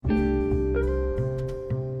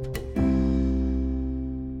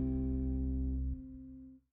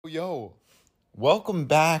Welcome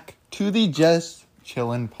back to the Just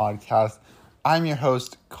Chillin' podcast. I'm your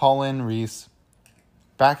host, Colin Reese,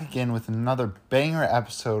 back again with another banger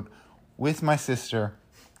episode with my sister.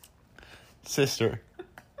 Kayla,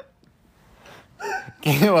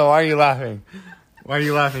 why are you laughing?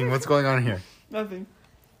 What's going on here? Nothing.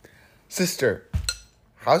 Sister,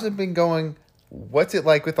 how's it been going? What's it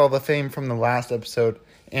like with all the fame from the last episode?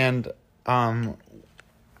 And, how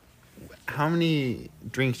many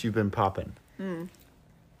drinks you've been popping?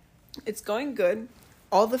 It's going good.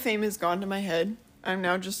 All the fame has gone to my head. I'm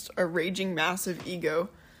now just a raging massive ego.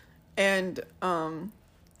 And, what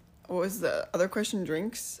was the other question?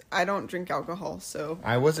 Drinks? I don't drink alcohol, so...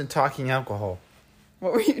 I wasn't talking alcohol.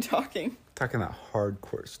 What were you talking? Talking that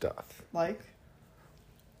hardcore stuff. Like?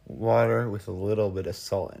 Water with a little bit of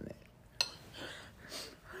salt in it.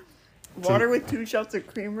 Water with 2 shots of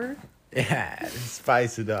creamer? Yeah,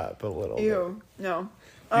 spice it up a little Ew. No.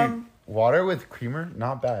 bit. Dude, water with creamer?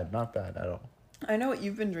 Not bad at all. I know what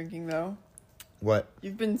you've been drinking, though. What?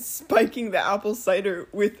 You've been spiking the apple cider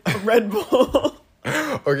with a Red Bull.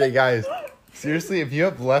 Okay, guys. Seriously, if you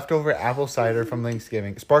have leftover apple cider from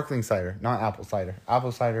Thanksgiving, sparkling cider, not apple cider.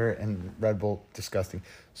 Apple cider and Red Bull, disgusting.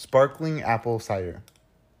 Sparkling apple cider.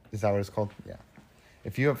 Is that what it's called? Yeah.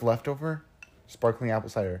 If you have leftover sparkling apple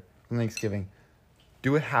cider from Thanksgiving,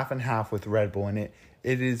 do it half and half with Red Bull in it.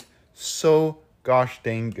 It is so gosh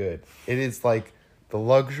dang good. It is like the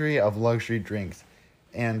luxury of luxury drinks.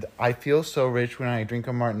 And I feel so rich when I drink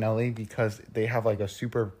a Martinelli because they have like a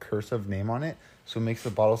super cursive name on it. So it makes the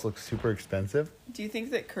bottles look super expensive. Do you think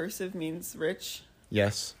that cursive means rich?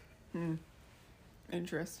 Yes.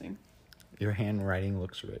 Interesting. Your handwriting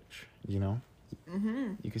looks rich, you know?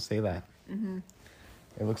 Mm-hmm. You could say that. Mm-hmm.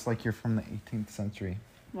 It looks like you're from the 18th century.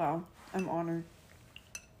 Wow. I'm honored.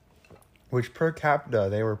 Which per capita,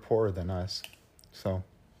 they were poorer than us. So,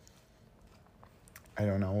 I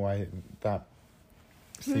don't know why that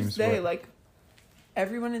Who's seems... they? Like,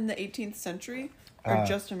 everyone in the 18th century? Or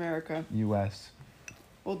just America? U.S.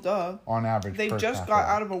 Well, duh. On average, They per just capita. got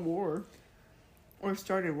out of a war. Or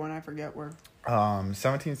started one, I forget where.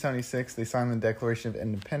 1776, they signed the Declaration of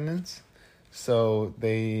Independence. So,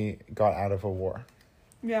 they got out of a war.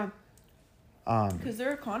 Yeah. Because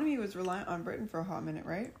their economy was reliant on Britain for a hot minute,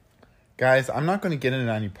 right? Guys, I'm not going to get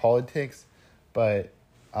into any politics, but,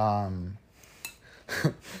 no,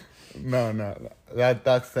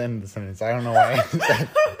 that's the end of the sentence. I don't know why I said that.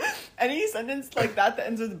 Any sentence like that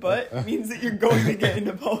ends with but means that you're going to get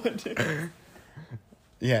into politics.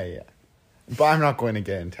 Yeah. But I'm not going to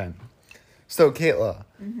get into it. So, Kayla,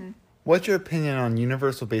 what's your opinion on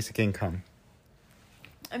universal basic income?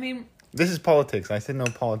 I mean... This is politics. I said no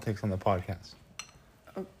politics on the podcast.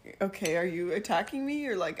 Okay, are you attacking me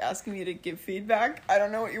or like asking me to give feedback? I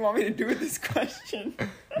don't know what you want me to do with this question.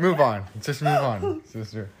 Move on. Just move on,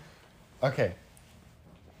 sister. Okay.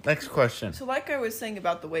 Next question. So like I was saying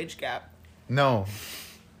about the wage gap. No.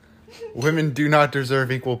 Women do not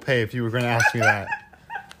deserve equal pay if you were going to ask me that.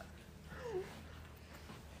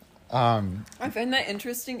 I find that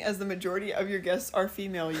interesting as the majority of your guests are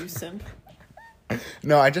female, you simp.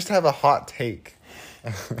 No, I just have a hot take.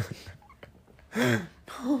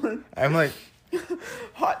 I'm like...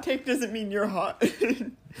 Hot take doesn't mean you're hot.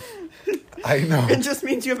 I know. It just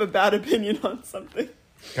means you have a bad opinion on something.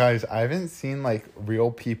 Guys, I haven't seen, like,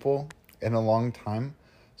 real people in a long time.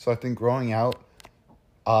 So I think growing out,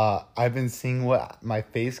 I've been seeing what my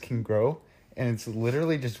face can grow. And it's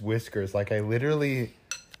literally just whiskers. Like, I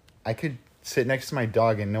could sit next to my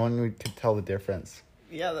dog and no one could tell the difference.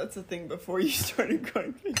 Yeah, that's the thing before you started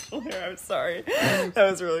growing facial hair. I'm sorry. That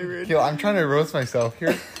was really rude. Yo, I'm trying to roast myself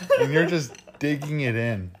here, and you're just digging it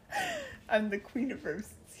in. I'm the queen of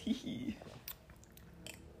roasts.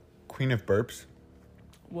 Queen of burps?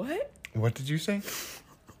 What? What did you say?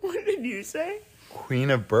 What did you say? Queen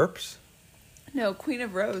of burps? No, queen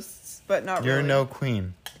of roasts, but not You're really. no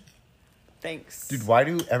queen. Thanks. Dude, why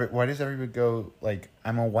does everybody go, like,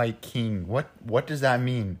 I'm a white king? What does that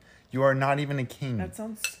mean? You are not even a king. That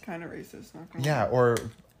sounds kind of racist. Not gonna Yeah, lie. or...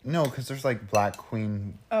 No, because there's, like, black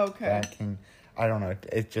queen, Okay. black king. I don't know.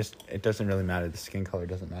 It doesn't really matter. The skin color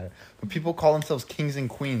doesn't matter. But people call themselves kings and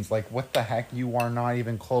queens. Like, what the heck? You are not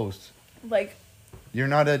even close. Like, You're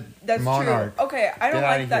not a that's monarch. true. Okay, I don't Get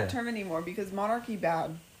outta like that here. term anymore because monarchy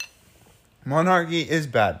bad. Monarchy is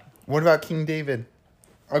bad. What about King David?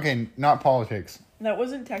 Okay, not politics. That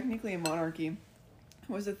wasn't technically a monarchy. It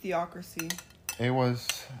was a theocracy. It was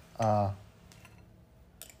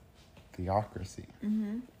theocracy.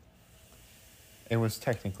 Mm-hmm. It was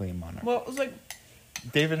technically a monarch. Well, it was like,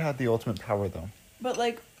 David had the ultimate power, though. but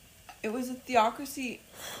like, it was a theocracy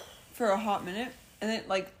for a hot minute, and then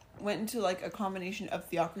like went into like a combination of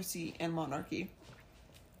theocracy and monarchy.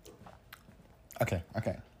 Okay.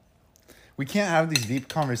 We can't have these deep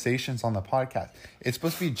conversations on the podcast. It's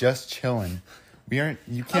supposed to be just chilling. You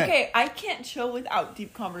can't. Okay, I can't chill without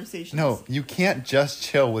deep conversations. No, you can't just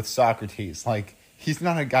chill with Socrates. Like, he's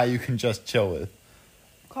not a guy you can just chill with.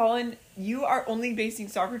 Colin, you are only basing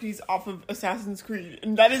Socrates off of Assassin's Creed,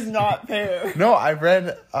 and that is not fair. No, I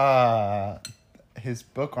read his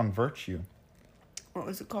book on virtue. What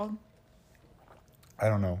was it called? I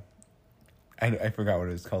don't know. I forgot what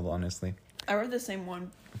it was called, honestly. I read the same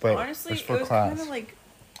one. But honestly, it's it for was class. kind of like...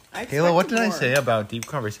 Kayla, what did I say about deep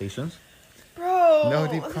conversations? Bro, No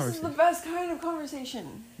deep this is conversation. the best kind of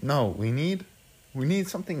conversation. No, we need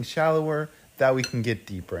something shallower that we can get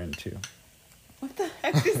deeper into. What the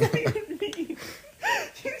heck does that even mean?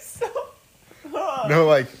 You're so... No,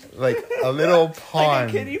 like a little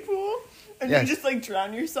pond. Like a kiddie pool? And Yes. you just like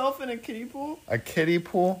drown yourself in a kiddie pool? A kiddie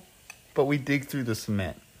pool, but we dig through the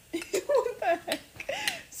cement. What the heck?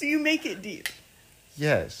 So you make it deep.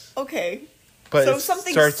 Yes. Okay. But so it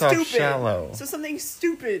something starts stupid. off shallow. So something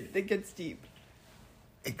stupid that gets deep.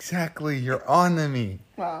 Exactly, you're on to me.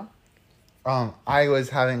 Wow. I was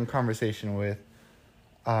having a conversation with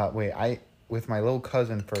with my little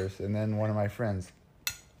cousin first, and then one of my friends.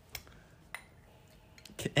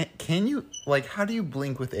 Can you, like, how do you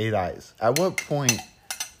blink with 8 eyes? At what point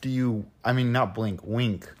do you, not blink,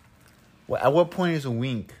 wink? At what point is a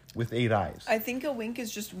wink with 8 eyes? I think a wink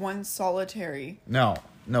is just one solitary. No,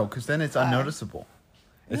 because then it's unnoticeable.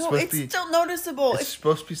 It's still noticeable. It's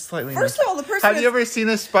supposed to be slightly First of all, the person Have you ever seen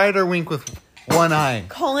a spider wink with one eye?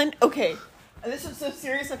 Colin, okay. And this is so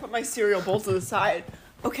serious, I put my cereal bowl to the side.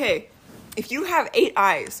 Okay, if you have 8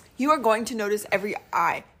 eyes, you are going to notice every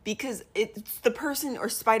eye. Because it's the person or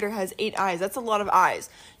spider has 8 eyes. That's a lot of eyes.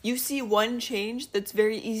 You see one change that's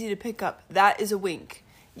very easy to pick up. That is a wink.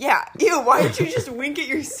 Yeah, ew, why did you just wink at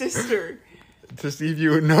your sister? To see if you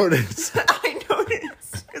would notice. I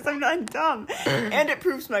noticed, because I'm not dumb. And it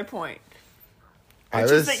proves my point. Which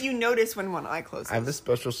is that you notice when one eye closes. I have this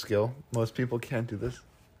special skill. Most people can't do this.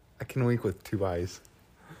 I can wink with 2 eyes.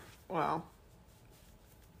 Wow.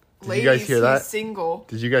 Did you guys hear that? He's single.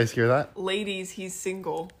 Did you guys hear that? Ladies, he's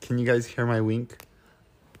single. Can you guys hear my wink?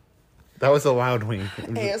 That was a loud wink.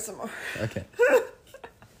 ASMR. Okay.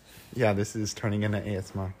 Yeah, this is turning into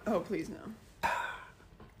ASMR. Oh, please no.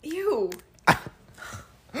 Ew.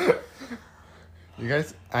 You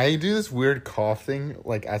guys, I do this weird cough thing,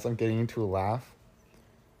 like, as I'm getting into a laugh.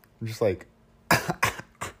 I'm just like... How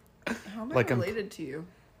am I Like related to you?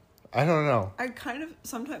 I don't know. I kind of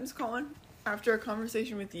sometimes, Colin, after a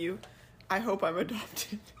conversation with you, I hope I'm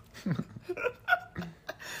adopted.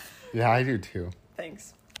 Yeah, I do too.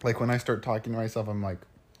 Thanks. Like, when I start talking to myself, I'm like,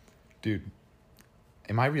 dude,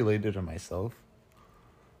 am I related to myself?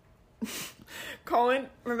 Colin,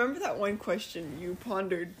 remember that one question you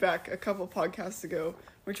pondered back a couple podcasts ago,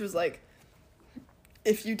 which was like,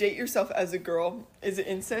 if you date yourself as a girl, is it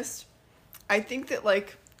incest? I think that,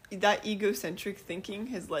 like, that egocentric thinking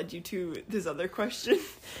has led you to this other question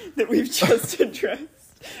that we've just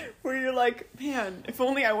addressed, where you're like, man, if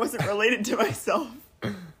only I wasn't related to myself.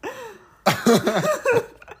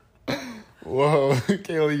 Whoa,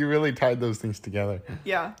 Kayla, you really tied those things together.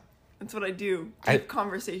 Yeah, that's what I do. Deep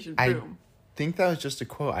conversation, boom. I think that was just a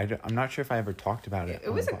quote. I'm not sure if I ever talked about it. It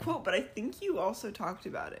was a quote, but I think you also talked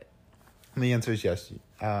about it. And the answer is yes.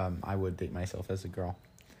 I would date myself as a girl.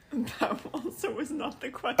 That also was not the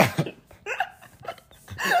question.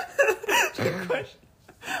 The question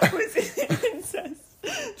was, is it incest?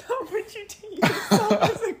 How would you date yourself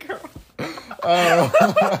as a girl?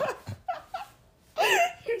 Oh.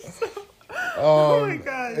 You're so... oh my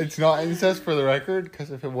god. It's not incest for the record,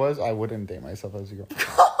 because if it was, I wouldn't date myself as a girl.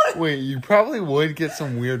 Wait, you probably would get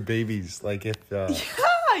some weird babies, like if... Yeah,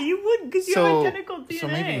 you would, because you have identical DNA. So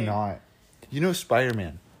maybe not. You know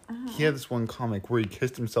Spider-Man? He had this one comic where he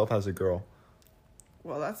kissed himself as a girl.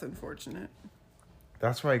 Well, that's unfortunate.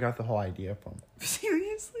 That's where I got the whole idea from.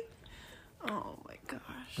 Seriously? Oh my gosh.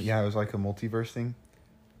 Yeah, it was like a multiverse thing.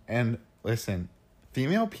 And listen,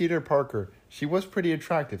 female Peter Parker, she was pretty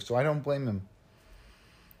attractive, so I don't blame him.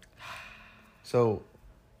 So, So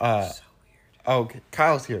weird. oh, okay,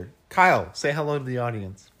 Kyle's here. Kyle, say hello to the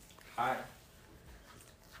audience. Hi.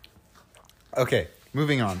 Okay,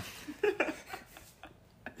 moving on.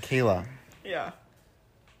 Kayla, Yeah.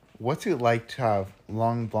 what's it like to have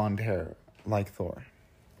long blonde hair like Thor?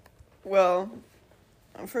 Well,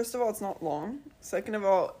 first of all, it's not long. Second of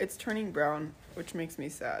all, it's turning brown, which makes me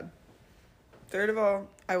sad. Third of all,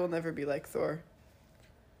 I will never be like Thor.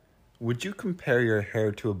 Would you compare your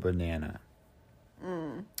hair to a banana?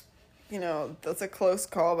 that's a close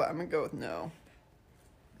call, but I'm gonna go with no.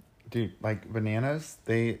 Dude, like bananas,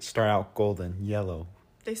 they start out golden, yellow.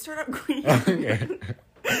 They start out green. Yeah.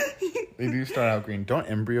 They do start out green. Don't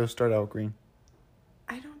embryos start out green?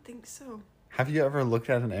 I don't think so. Have you ever looked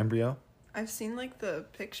at an embryo? I've seen like the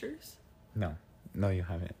pictures. No, you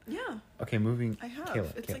haven't. Yeah, Okay, moving. I have.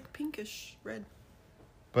 Kayla, It's Kayla. like pinkish red.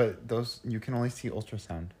 But those, you can only see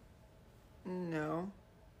ultrasound. No.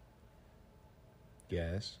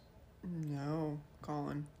 Yes. No.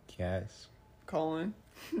 Colin. Yes. Colin.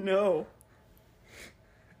 No.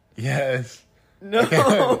 Yes. No.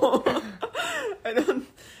 I don't.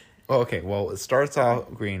 Well, okay. Well, it starts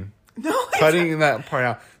out green. No. Cutting that part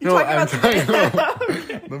out. You're No, talking I'm about talking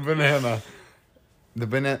about the banana. The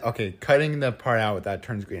banana. Okay, cutting the part out that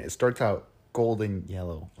turns green. It starts out golden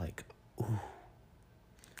yellow. Like, ooh.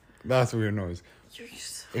 That's a weird noise. You're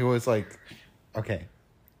so... It was like, okay.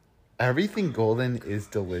 Everything golden is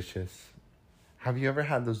delicious. Have you ever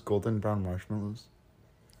had those golden brown marshmallows?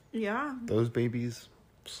 Yeah. Those babies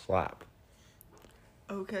slap.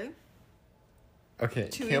 Okay. Okay,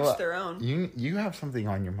 To Kayla, each their own. You have something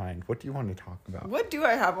on your mind. What do you want to talk about? What do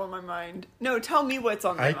I have on my mind? No, tell me what's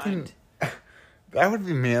on my mind. That would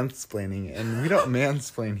be mansplaining, and we don't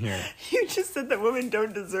mansplain here. You just said that women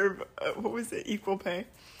don't deserve, what was it, equal pay?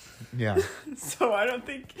 Yeah. So I don't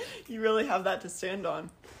think you really have that to stand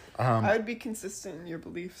on. I would be consistent in your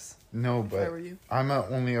beliefs. No, if but I were you. I'm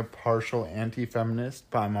only a partial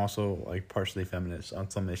anti-feminist, but I'm also like partially feminist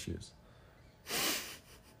on some issues.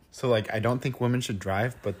 So like, I don't think women should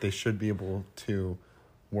drive, but they should be able to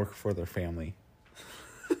work for their family.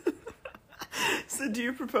 So do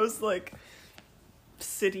you propose like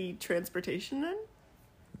city transportation then?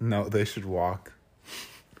 No, they should walk.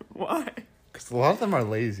 Why? Because a lot of them are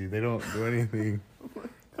lazy. They don't do anything.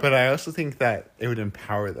 But I also think that it would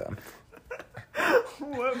empower them.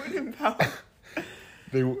 What would empower?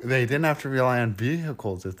 They didn't have to rely on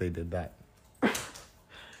vehicles if they did that.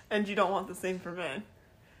 And you don't want the same for men?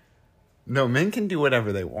 No, men can do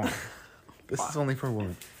whatever they want. This is only for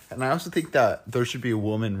women. And I also think that there should be a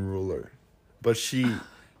woman ruler. But she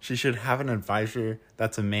should have an advisor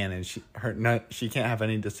that's a man, and she can't have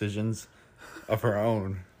any decisions of her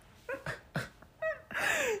own.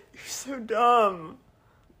 You're so dumb.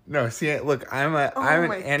 No, see, look, I'm an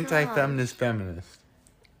my anti-feminist feminist.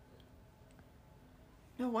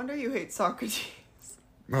 No wonder you hate Socrates.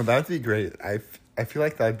 No, that'd be great. I feel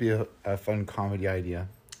like that'd be a fun comedy idea.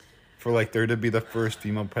 For like there to be the first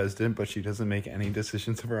female president, but she doesn't make any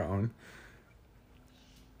decisions of her own.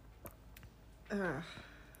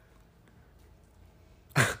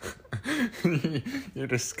 You're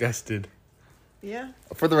disgusted. Yeah.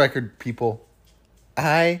 For the record, people,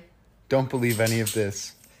 I don't believe any of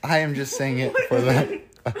this. I am just saying it for the...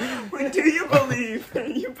 What do you believe?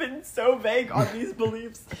 You've been so vague on these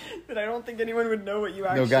beliefs that I don't think anyone would know what you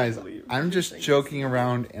actually believe. I'm just joking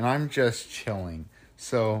around and I'm just chilling.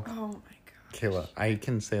 So, Oh my god. Kayla, I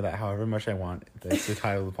can say that however much I want. That's the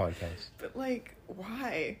title of the podcast. But like,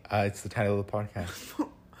 why? It's the title of the podcast.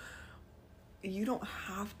 You don't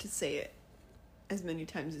have to say it as many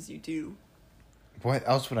times as you do. What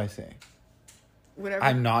else would I say? Whatever.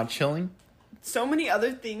 I'm not chilling? So many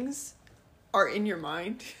other things are in your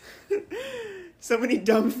mind. So many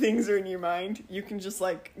dumb things are in your mind. You can just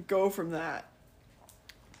like go from that.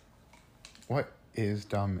 What is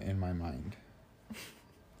dumb in my mind?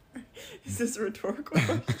 Is this a rhetorical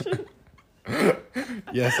question?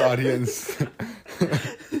 Yes, audience.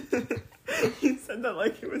 You said that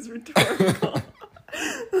like it was rhetorical.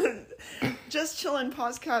 Just chillin'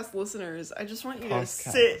 podcast listeners. I just want you to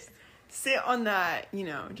sit on that,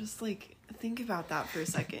 just like think about that for a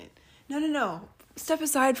second. No. Step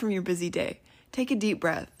aside from your busy day. Take a deep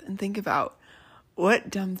breath and think about what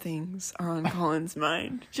dumb things are on Colin's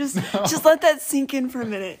mind. Just let that sink in for a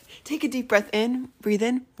minute. Take a deep breath in, breathe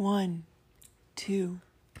in. 1, 2,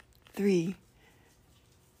 3.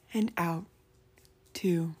 And out.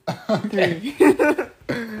 2, 3.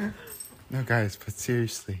 No, guys, but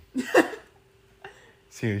seriously.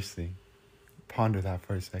 Seriously. Ponder that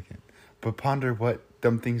for a second. But ponder what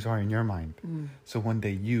dumb things are in your mind. So one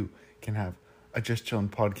day you can have a Just Chillin'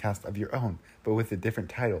 podcast of your own, but with a different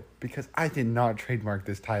title. Because I did not trademark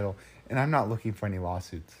this title, and I'm not looking for any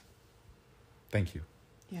lawsuits. Thank you.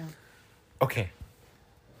 Yeah. Okay.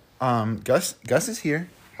 Gus is here.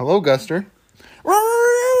 Hello, Guster.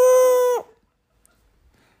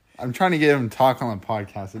 I'm trying to get him to talk on the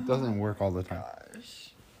podcast. It doesn't work all the time.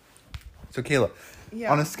 Gosh. So, Kayla,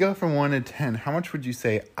 Yeah. on a scale from 1 to 10, how much would you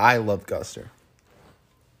say I love Guster?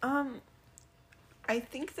 I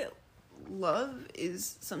think that love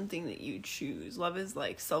is something that you choose. Love is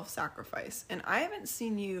like self-sacrifice. And I haven't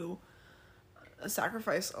seen you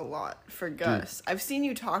sacrifice a lot for Gus. I've seen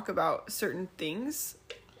you talk about certain things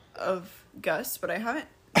of Gus, but I haven't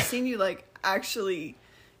seen you like actually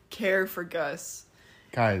care for Gus.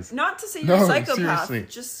 Guys. Not to say you're a psychopath,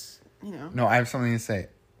 seriously. just, you know. No, I have something to say.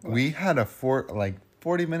 What? We had a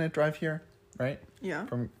 40-minute drive here, right? Yeah.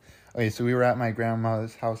 Okay, so we were at my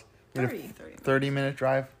grandmother's house. 30-minute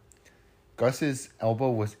drive. Gus's elbow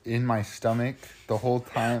was in my stomach the whole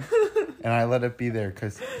time, and I let it be there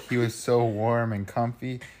because he was so warm and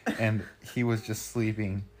comfy, and he was just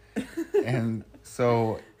sleeping. And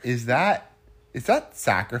so, is that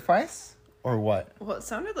sacrifice or what? Well, it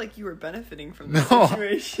sounded like you were benefiting from the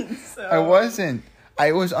situation. So. I wasn't.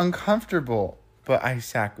 I was uncomfortable, but I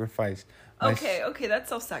sacrificed. Okay, that's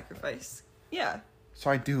self-sacrifice. Yeah. So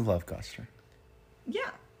I do love Guster. Yeah.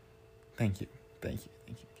 Thank you.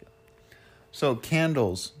 So,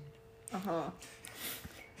 candles. Uh-huh.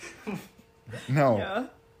 No. Yeah.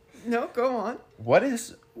 No, go on. What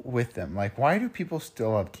is with them? Like, why do people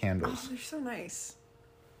still have Oh, candles? they're so nice.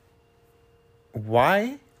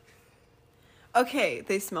 Why? Okay,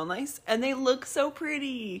 they smell nice, and they look so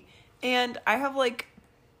pretty. And I have like,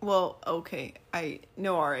 well, okay, I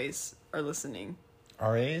know RAs are listening.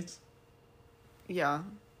 RAs? Yeah.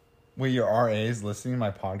 Wait, your RAs listening to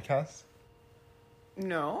my podcast?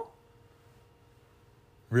 No.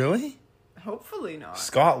 Really? Hopefully not.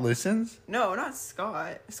 Scott listens? No, not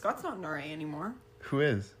Scott. Scott's not an RA anymore. Who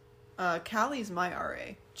is? Callie's my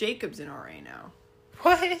RA. Jacob's an RA now.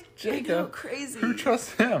 What? Jacob? I know, crazy. Who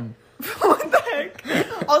trusts him? What the heck?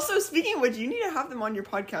 Also, speaking of which, you need to have them on your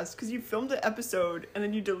podcast because you filmed an episode and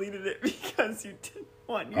then you deleted it because you didn't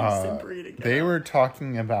want your simpery to get They out. were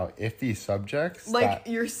talking about iffy subjects. Like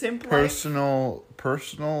your simp personal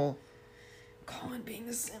Colin being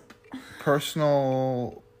a simp.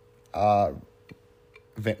 Personal,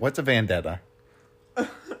 what's a vendetta?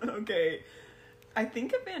 Okay. I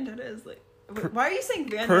think a vendetta is like... why are you saying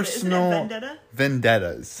vendetta? Personal Isn't it vendetta?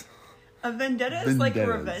 vendettas. A vendetta is like a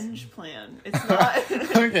Vendettas. revenge plan. It's not...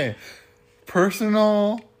 Okay.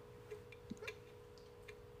 Personal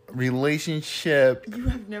relationship. You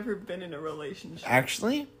have never been in a relationship.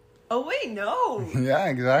 Actually? Oh, wait, no. Yeah,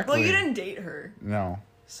 exactly. Well, you didn't date her. No.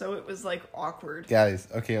 So it was like awkward. Guys,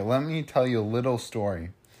 okay, let me tell you a little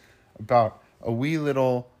story about a wee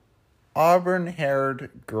little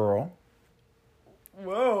auburn-haired girl.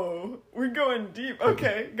 Whoa, we're going deep.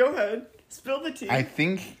 Okay, go ahead. Spill the tea. I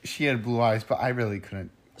think she had blue eyes, but I really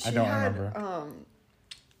couldn't. I don't remember.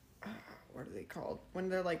 What are they called? When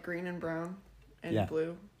they're like green and brown and Yeah.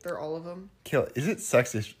 blue. They're all of them. Kill. Is it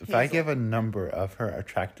sexist if I Hazel. give a number of her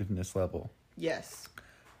attractiveness level? Yes.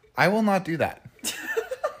 I will not do that.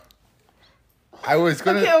 I was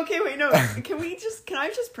gonna. Okay, wait, no. Can I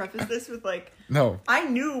just preface this with like, No. I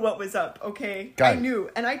knew what was up, okay? Got I it. knew.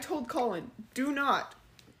 And I told Colin, do not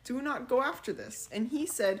go after this. And he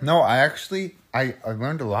said, No, I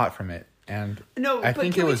learned a lot from it, and no, I but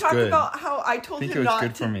think can it we was talk good. about how I told think him it was not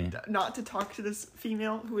good to for me. not to talk to this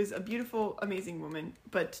female who is a beautiful, amazing woman,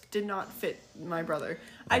 but did not fit my brother.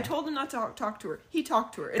 I told him not to talk to her. He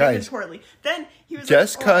talked to her. It Guys, ended poorly. Then he was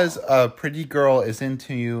Just like, because oh. a pretty girl is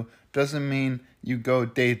into you doesn't mean you go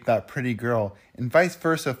date that pretty girl, and vice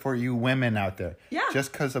versa for you women out there. Yeah.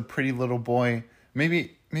 Just because a pretty little boy,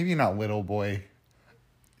 maybe not little boy,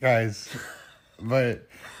 guys, but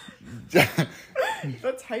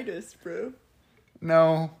That's Titus, bro.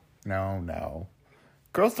 no.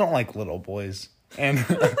 Girls don't like little boys, and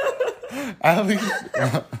at least.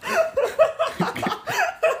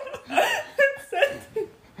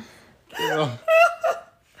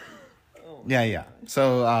 Yeah.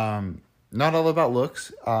 So, not all about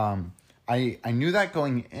looks. I knew that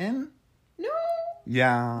going in. No.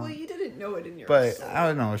 Yeah. Well, you didn't know it in your But soul. I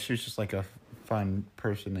don't know. She was just like a fun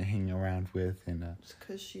person to hang around with, and Just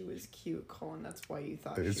because she was cute, Colin. That's why you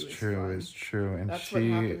thought it's she was true. fun. It's true. And That's what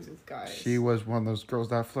happens with guys. she was one of those girls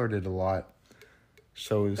that flirted a lot.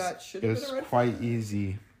 So That should it have was been a red quite flag.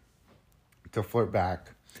 easy to flirt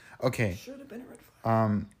back. Okay. Should have been a red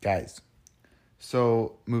flag. Guys.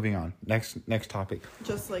 So moving on. Next topic.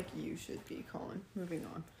 Just like you should be, Colin. Moving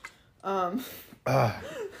on.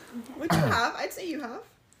 Would you have? I'd say you have.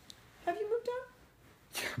 Have you moved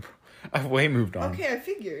on? I've way moved on. Okay, I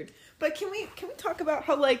figured. But can we talk about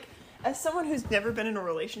how, like, as someone who's never been in a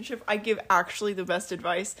relationship, I give actually the best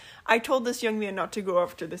advice. I told this young man not to go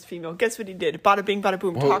after this female. Guess what he did? Bada bing, bada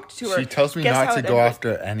boom. Well, Talked to her. She tells me Guess not how to it go ended?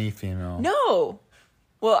 after any female. No.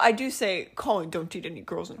 Well, I do say, Colin, don't date any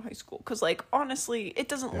girls in high school. Because, like, honestly, it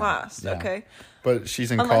doesn't last, yeah. okay? But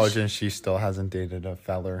she's in Unless college and she still hasn't dated a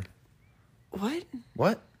feller. What?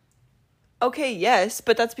 What? Okay, yes,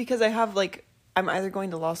 but that's because I have, like, I'm either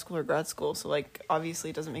going to law school or grad school, so, like, obviously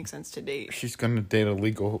it doesn't make sense to date. She's gonna date a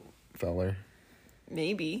legal feller.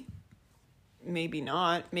 Maybe. Maybe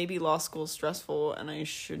not. Maybe law school's stressful and I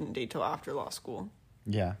shouldn't date till after law school.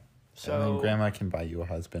 Yeah. So, and then grandma can buy you a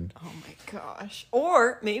husband. Oh my gosh.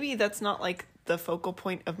 Or maybe that's not, like, the focal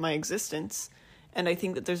point of my existence. And I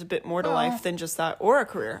think that there's a bit more to life than just that, or a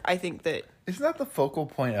career. I think that... Isn't that the focal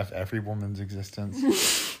point of every woman's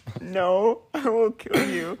existence? No, I will kill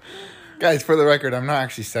you. Guys, for the record, I'm not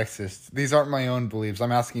actually sexist. These aren't my own beliefs.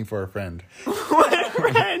 I'm asking for a friend. What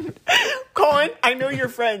friend? Colin, I know your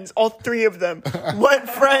friends. All three of them. What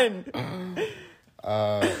friend?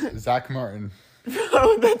 Zach Martin.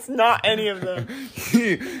 No, that's not any of them.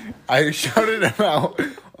 I shouted him out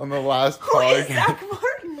on the last Who is podcast. Zach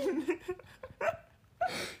Martin?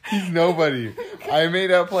 He's nobody. I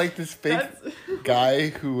made up like this fake That's- guy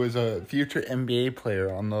who was a future NBA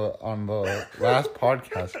player on the last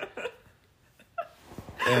podcast.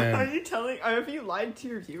 Are And you telling... Have you lied to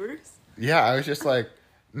your viewers? yeah, I was just like,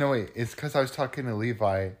 no wait, it's because I was talking to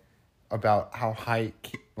Levi about how height,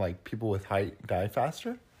 like people with height die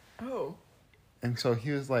faster. Oh. And so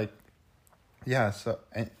he was like, yeah, so,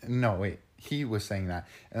 no, wait, he was saying that.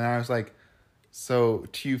 And I was like, so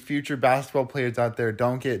to you future basketball players out there,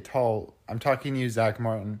 don't get tall. I'm talking to you, Zach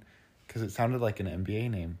Martin, because it sounded like an NBA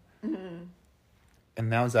name. Mm-hmm. And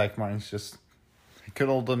now Zach Martin's just a good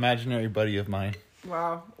old imaginary buddy of mine.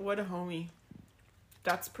 Wow, what a homie.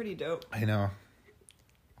 That's pretty dope. I know.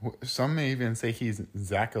 Some may even say he's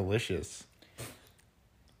Zachalicious.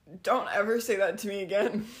 Don't ever say that to me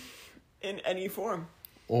again. In any form.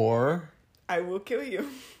 Or I will kill you.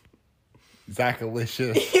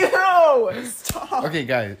 Zachalicious. Ew! Stop. Okay,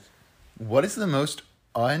 guys. What is the most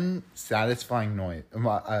unsatisfying noise?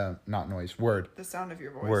 Not noise. Word. The sound of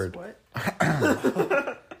your voice. Word. What?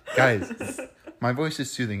 Guys, my voice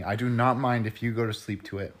is soothing. I do not mind if you go to sleep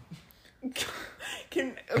to it.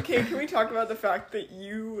 Can we talk about the fact that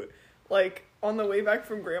you, like, on the way back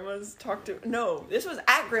from Grandma's No, this was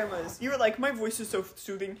at Grandma's. You were like, my voice is so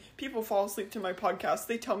soothing. People fall asleep to my podcast.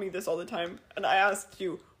 They tell me this all the time. And I asked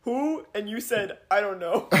you, who? And you said, I don't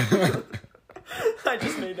know. I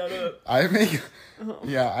just made that up. I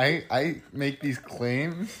make these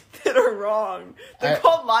claims That are wrong. They're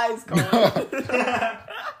called lies, Colin.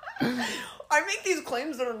 I make these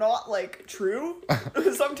claims that are not, like, true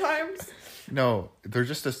sometimes. No, they're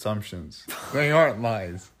just assumptions. They aren't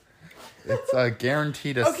lies. It's a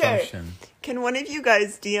guaranteed assumption. Can one of you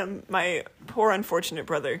guys DM my poor unfortunate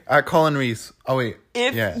brother? At Colin Reese. Oh, wait.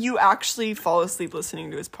 If you actually fall asleep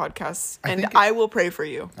listening to his podcasts, I will pray for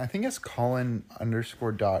you. I think it's Colin_Reese.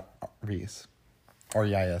 Or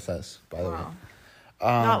EISS, by the way.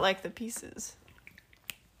 Not like the pieces.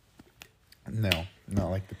 No,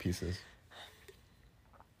 not like the pieces.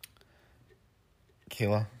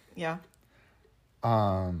 Kayla? Yeah.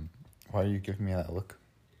 Why are you giving me that look?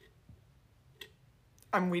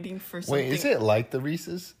 I'm waiting for something. Wait, is it like the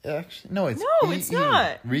Reese's? Actually, no, it's No, it's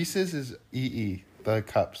not. Reese's is EE, the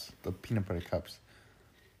cups, the peanut butter cups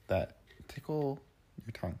that tickle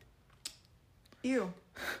your tongue. Ew.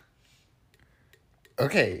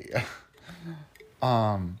 Okay.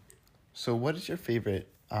 So what is your favorite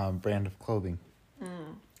brand of clothing?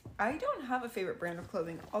 I don't have a favorite brand of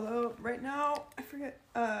clothing. Although, right now, I forget,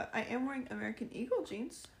 I am wearing American Eagle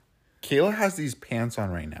jeans. Kayla has these pants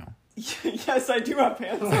on right now. Yes, I do have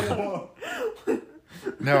pants on.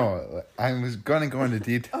 No, I was going to go into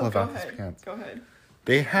detail about these pants. Go ahead.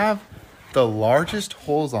 They have the largest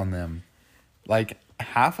holes on them. Like,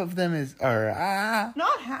 half of them are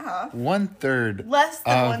Not half. 1/3. Less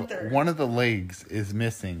than of 1/3. one of the legs is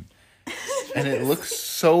missing. And it looks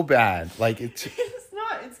so bad. Like, It's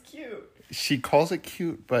not. It's cute. she calls it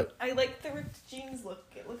cute, but I like the ripped jeans look.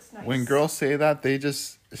 It looks nice. when girls say that, they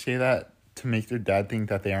just say that to make their dad think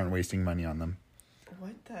that they aren't wasting money on them.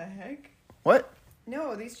 What the heck? What?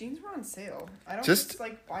 No, these jeans were on sale. I don't Just just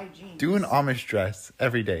like buy jeans. Do an Amish dress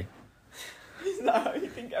every day. Is that how you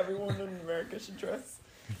think everyone in America should dress?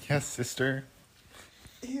 Yes, sister.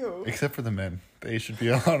 Ew. Except for the men. They should be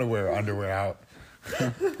allowed to wear underwear out.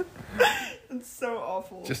 It's so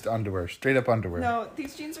awful. Just underwear. Straight up underwear. No,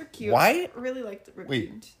 these jeans are cute. Why? I really like the ripped Wait.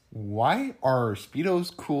 jeans. Why are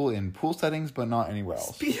Speedos cool in pool settings but not anywhere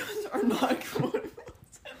else? Speedos are not cool.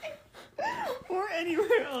 Or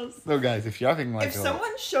anywhere else. So guys, if you're having like If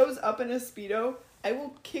someone shows up in a Speedo, I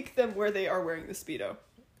will kick them where they are wearing the Speedo.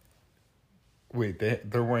 Wait,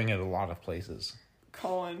 they're wearing it a lot of places.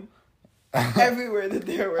 Colin. Everywhere that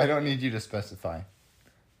they're wearing I don't need you to specify.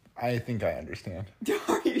 I think I understand.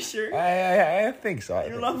 Are you sure? I think so.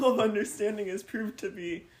 Your level of understanding has proved to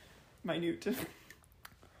be minute.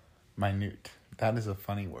 Minute. That is a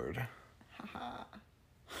funny word.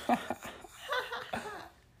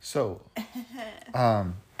 So,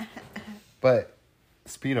 but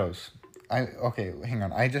Speedos. Okay, hang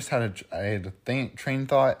on. I just had a train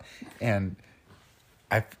thought, and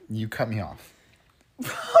you cut me off.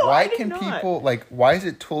 Why can people why is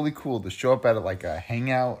it totally cool to show up at like a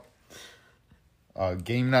hangout,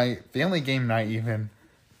 game night, family game night even,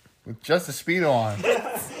 with just a Speedo on?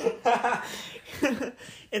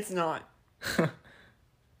 It's not.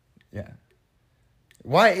 Yeah.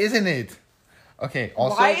 Why isn't it? Okay,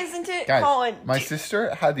 also, why isn't it, guys, Colin? My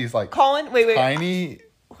sister had these Colin, wait.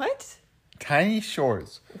 What? Tiny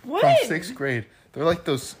shorts what? From 6th grade. They're like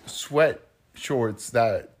those sweat shorts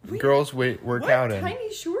that girls work out in. What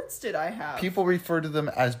tiny shorts did I have? People refer to them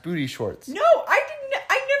as booty shorts. No, I didn't.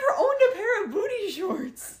 I never owned a pair of booty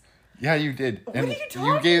shorts. Yeah, you did. What and are you talking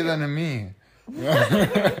you gave them to me. No,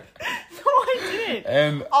 I didn't.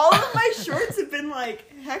 And all of my shorts have been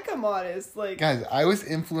hecka modest. Guys, I was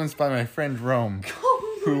influenced by my friend Rome,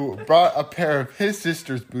 who brought a pair of his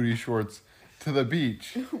sister's booty shorts to the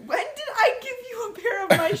beach. When did I give you a pair of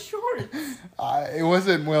my shorts? It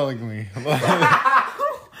wasn't willingly.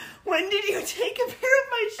 When did you take a pair of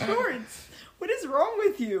my shorts? What is wrong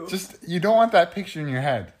with you? You don't want that picture in your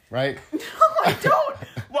head, right? No, I don't.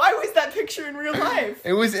 Why was that picture in real life?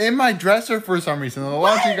 It was in my dresser for some reason. The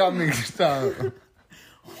laundry got mixed up.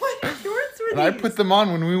 What shorts were these? And I put them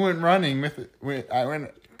on when we went running.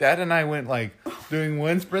 Dad and I went doing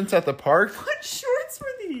wind sprints at the park. What shorts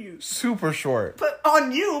were these? Super short. But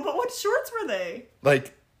on you, but what shorts were they?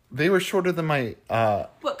 They were shorter than my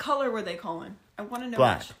What color were they, Colin? I want to know.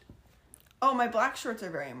 Black. Oh, my black shorts are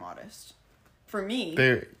very modest. For me.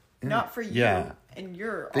 They're not for you. Yeah. And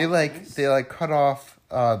you're They cut off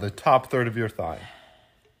the top third of your thigh.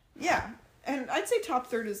 Yeah. And I'd say top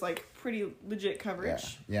third is pretty legit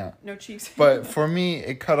coverage. Yeah. No cheeks. But for me,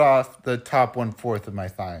 it cut off the top 1/4 of my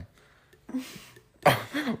thigh.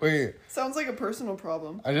 Wait. Sounds like a personal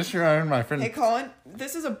problem. I just remembered my friend. Hey, Colin,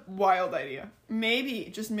 this is a wild idea. Maybe,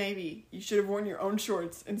 just maybe, you should have worn your own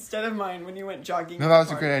shorts instead of mine when you went jogging. No, that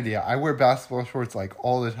was a great idea. I wear basketball shorts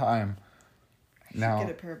all the time. Now,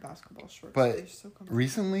 get a pair of basketball shorts. But they're so comfortable.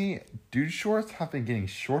 Recently, dude shorts have been getting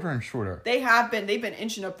shorter and shorter. They have been. They've been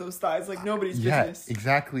inching up those thighs like nobody's business. Yeah,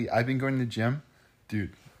 exactly. I've been going to the gym.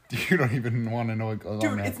 Dude, you don't even want to know what goes on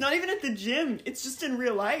there. Dude, it's not even at the gym. It's just in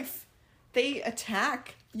real life. They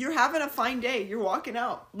attack. You're having a fine day. You're walking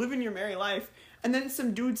out, living your merry life. And then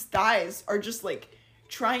some dude's thighs are just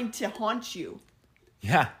trying to haunt you.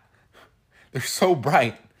 Yeah. They're so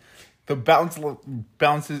bright. The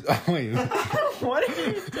bounces. Oh, wait. What are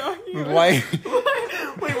you talking about?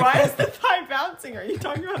 Wait, why is the thigh bouncing? Are you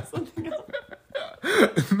talking about something else?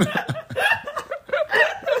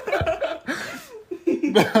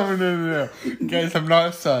 No. Guys, I'm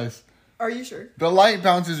not sus. Are you sure? The light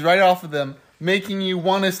bounces right off of them, making you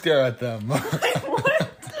want to stare at them. What?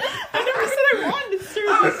 I never said I wanted to stare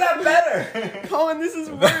at How is that better? Colin, this is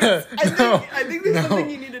worse. I think there's something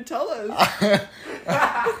you need to tell us.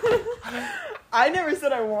 I never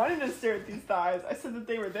said I wanted to stare at these thighs. I said that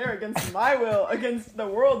they were there against my will, against the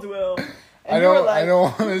world's will. And I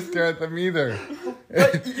don't want to stare at them either.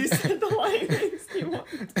 But you said the light makes you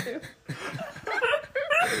want to.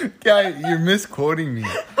 Guy, you're misquoting me.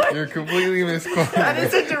 You're completely misquoting me. That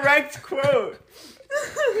is a direct quote.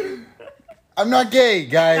 I'm not gay,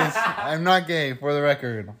 guys. I'm not gay, for the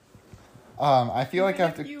record. I feel like I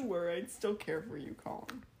have to... If you were, I'd still care for you,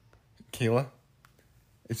 Colin. Kayla,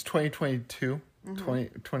 it's 2022.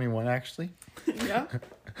 2021, actually. Yeah?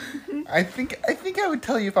 I think I would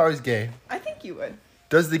tell you if I was gay. I think you would.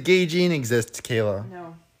 Does the gay gene exist, Kayla?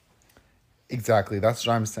 No. Exactly, that's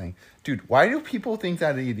what I'm saying. Dude, why do people think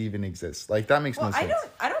that it even exists? That makes no sense.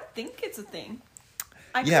 I don't think it's a thing.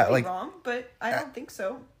 I could be wrong, but I don't think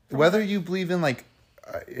so. Whether you believe in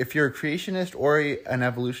if you're a creationist or an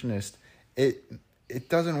evolutionist, it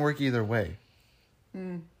doesn't work either way.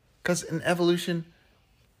 Because in evolution,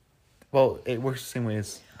 well, it works the same way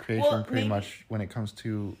as creation pretty much when it comes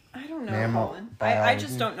to I don't know, mammal Colin. I biology.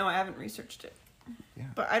 just don't know. I haven't researched it. Yeah.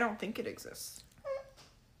 But I don't think it exists.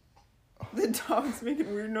 The dog's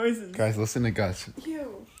making weird noises. Guys, listen to Gus.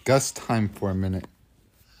 Ew. Gus time for a minute.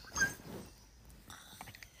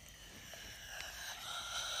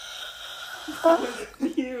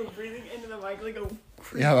 You breathing into the mic like a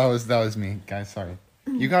creep. Yeah, that was me, guys. Sorry,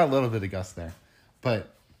 you got a little bit of Gus there,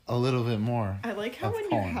 but a little bit more. I like how of when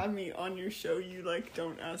Colin. you have me on your show, you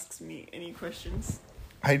don't ask me any questions.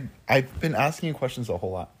 I've been asking you questions a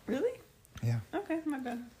whole lot. Really? Yeah. Okay, my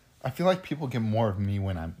bad. I feel like people get more of me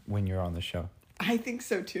when you're on the show. I think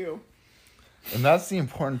so too. And that's the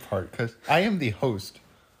important part, because I am the host.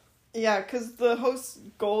 Yeah, because the host's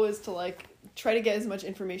goal is to, like, try to get as much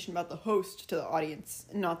information about the host to the audience,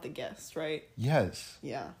 not the guest, right? Yes.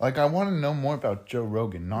 Yeah. Like, I want to know more about Joe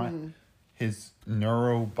Rogan, not his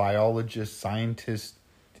neurobiologist, scientist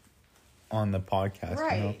on the podcast.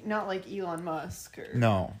 Right. You know? Not like Elon Musk or...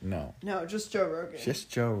 No. No, just Joe Rogan. Just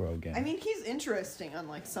Joe Rogan. I mean, he's interesting,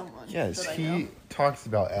 unlike someone yes, that I he know. talks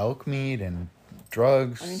about elk meat and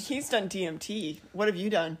drugs. I mean, he's done DMT. What have you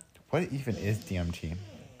done? What even is DMT?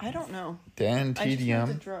 I don't know. Dan I just know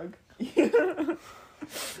it's a TDM. drug.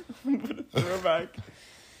 What a throwback.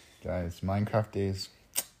 Guys, Minecraft days,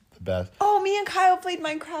 the best. Oh, me and Kyle played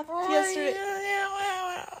Minecraft yesterday.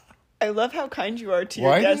 I love how kind you are to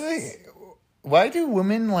your guests. Why do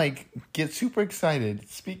women, like, get super excited,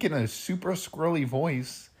 speak in a super squirrely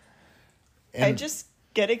voice? I just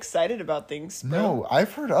get excited about things, bro. No,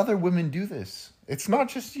 I've heard other women do this. It's not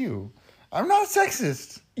just you. I'm not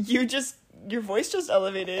sexist. Your voice just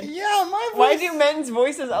elevated. Yeah, my voice... Why do men's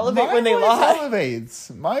voices elevate when they lie? My voice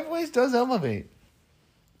elevates. My voice does elevate.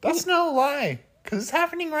 That's no lie. Because it's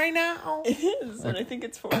happening right now. It is, and I think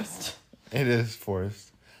it's forced. It is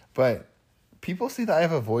forced. But people see that I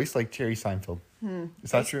have a voice like Jerry Seinfeld.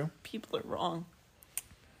 Is that true? People are wrong.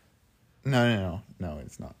 No,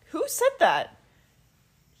 it's not. Who said that?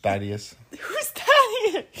 Thaddeus. Who's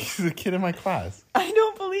Thaddeus? He's a kid in my class. I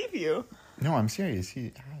don't believe you. No, I'm serious.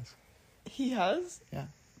 He has. He has? Yeah.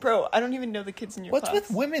 Bro, I don't even know the kids in your class. What's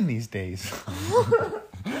with women these days?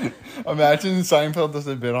 Imagine Seinfeld does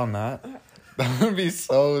a bit on that. That would be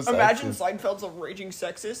so sexist. Imagine Seinfeld's a raging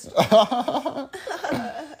sexist.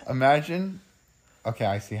 Imagine. Okay,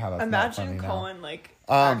 I see how that's not funny Imagine now. Colin,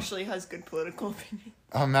 actually has good political opinions.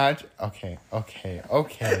 Imagine. Okay. Oh.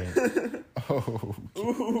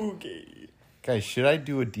 Okay. Guys, should I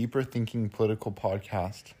do a deeper thinking political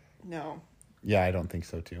podcast? No. Yeah, I don't think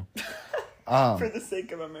so too. For the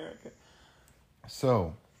sake of America.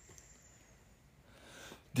 So,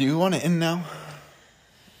 do you want to end now?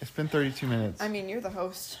 It's been 32 minutes. I mean, you're the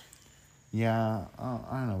host. Yeah, I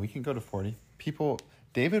don't know. We can go to 40.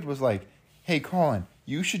 David was like, hey, Colin,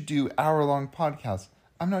 you should do hour-long podcasts.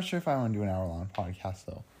 I'm not sure if I want to do an hour-long podcast,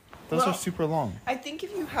 though. Those are super long. I think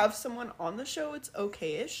if you have someone on the show, it's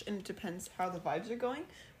okay-ish, and it depends how the vibes are going.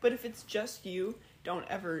 But if it's just you, don't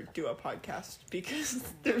ever do a podcast, because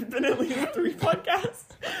there have been at least 3 podcasts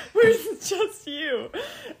where it's just you.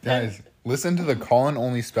 Guys, listen to the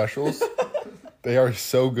Colin-only specials. They are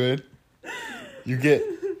so good. You get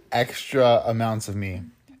extra amounts of me.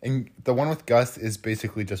 And the one with Gus is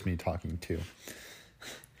basically just me talking, too.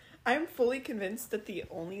 I'm fully convinced that the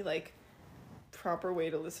only, proper way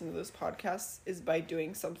to listen to those podcasts is by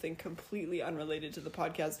doing something completely unrelated to the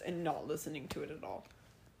podcast and not listening to it at all.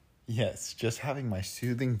 Yes, just having my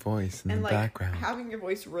soothing voice in the And background. having your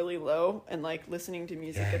voice really low and listening to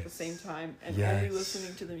music at the same time and only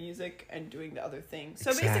listening to the music and doing the other thing.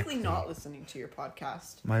 So basically not listening to your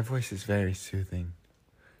podcast. My voice is very soothing.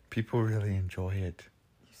 People really enjoy it.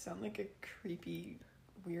 You sound like a creepy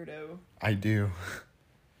weirdo. I do.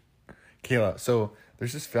 Kayla, so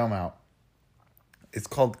there's this film out. It's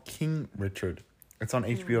called King Richard. It's on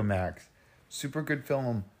HBO Max. Super good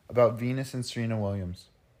film about Venus and Serena Williams.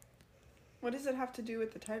 What does it have to do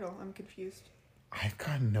with the title? I'm confused. I've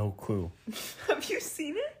got no clue. Have you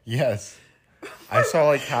seen it? Yes. I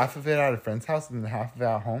saw half of it at a friend's house and half of it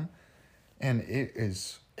at home. And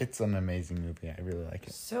it's an amazing movie. I really like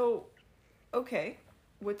it. So, okay.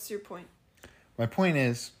 What's your point? My point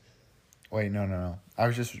is, wait, no. I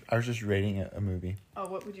was just rating a movie. Oh,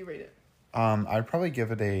 what would you rate it? I'd probably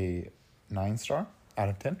give it a 9-star out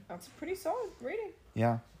of 10. That's a pretty solid rating.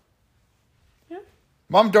 Yeah. Yeah.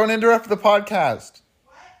 Mom, don't interrupt the podcast.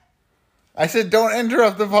 What? I said don't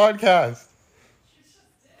interrupt the podcast.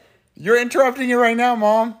 You're interrupting it right now,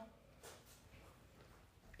 Mom.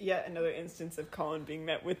 Yet another instance of Colin being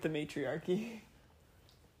met with the matriarchy.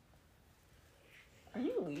 Are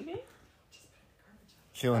you leaving?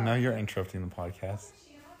 Keelan, now you're interrupting the podcast.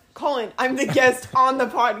 Colin, I'm the guest on the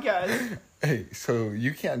podcast. Hey, so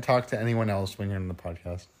you can't talk to anyone else when you're in the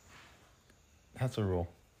podcast. That's a rule.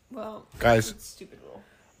 Well, Guys. it's a stupid rule.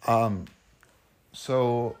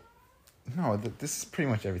 So, no, this is pretty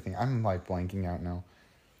much everything. I'm blanking out now.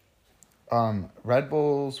 Red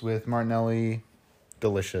Bulls with Martinelli,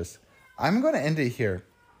 delicious. I'm going to end it here.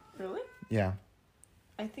 Really? Yeah.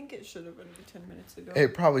 I think it should have been 10 minutes ago.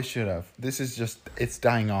 It probably should have. This is it's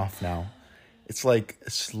dying off now. It's like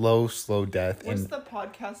slow death. Was And the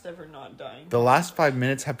podcast ever not dying? the last 5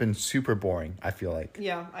 minutes have been super boring, I feel like.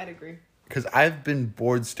 Yeah, I'd agree. Because I've been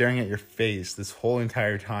bored staring at your face this whole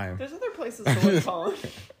entire time. There's other places to look, Colin.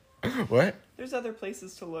 What? There's other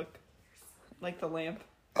places to look. Like the lamp.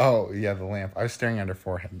 Oh, yeah, the lamp. I was staring at her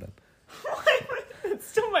forehead then. It's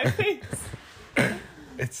still my face.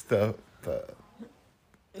 It's the...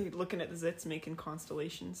 Are you looking at the zits making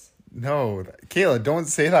constellations? No. Kayla, don't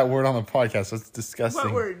say that word on the podcast. That's disgusting.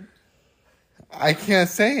 What word? I can't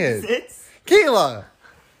say it. Zits? Kayla!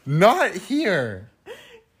 Not here.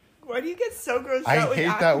 Why do you get so grossed I out with hate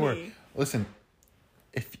acne? that word. Listen,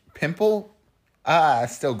 if pimple,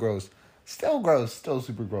 still gross. Still gross. Still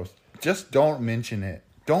super gross. Just don't mention it.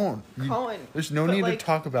 Don't. Colin. There's no need to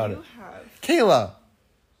talk about it. Have Kayla,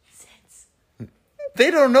 zits. they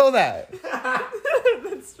don't know that.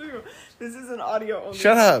 That's true. This is an audio only.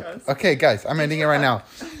 Shut up. podcast. Okay, guys, I'm ending it right now.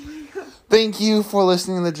 Thank you for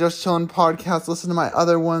listening to the Just Chillin' podcast. Listen to my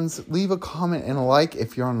other ones. Leave a comment and a like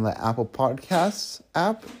if you're on the Apple Podcasts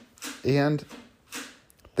app. And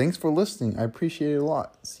thanks for listening. I appreciate it a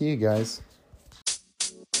lot. See you guys.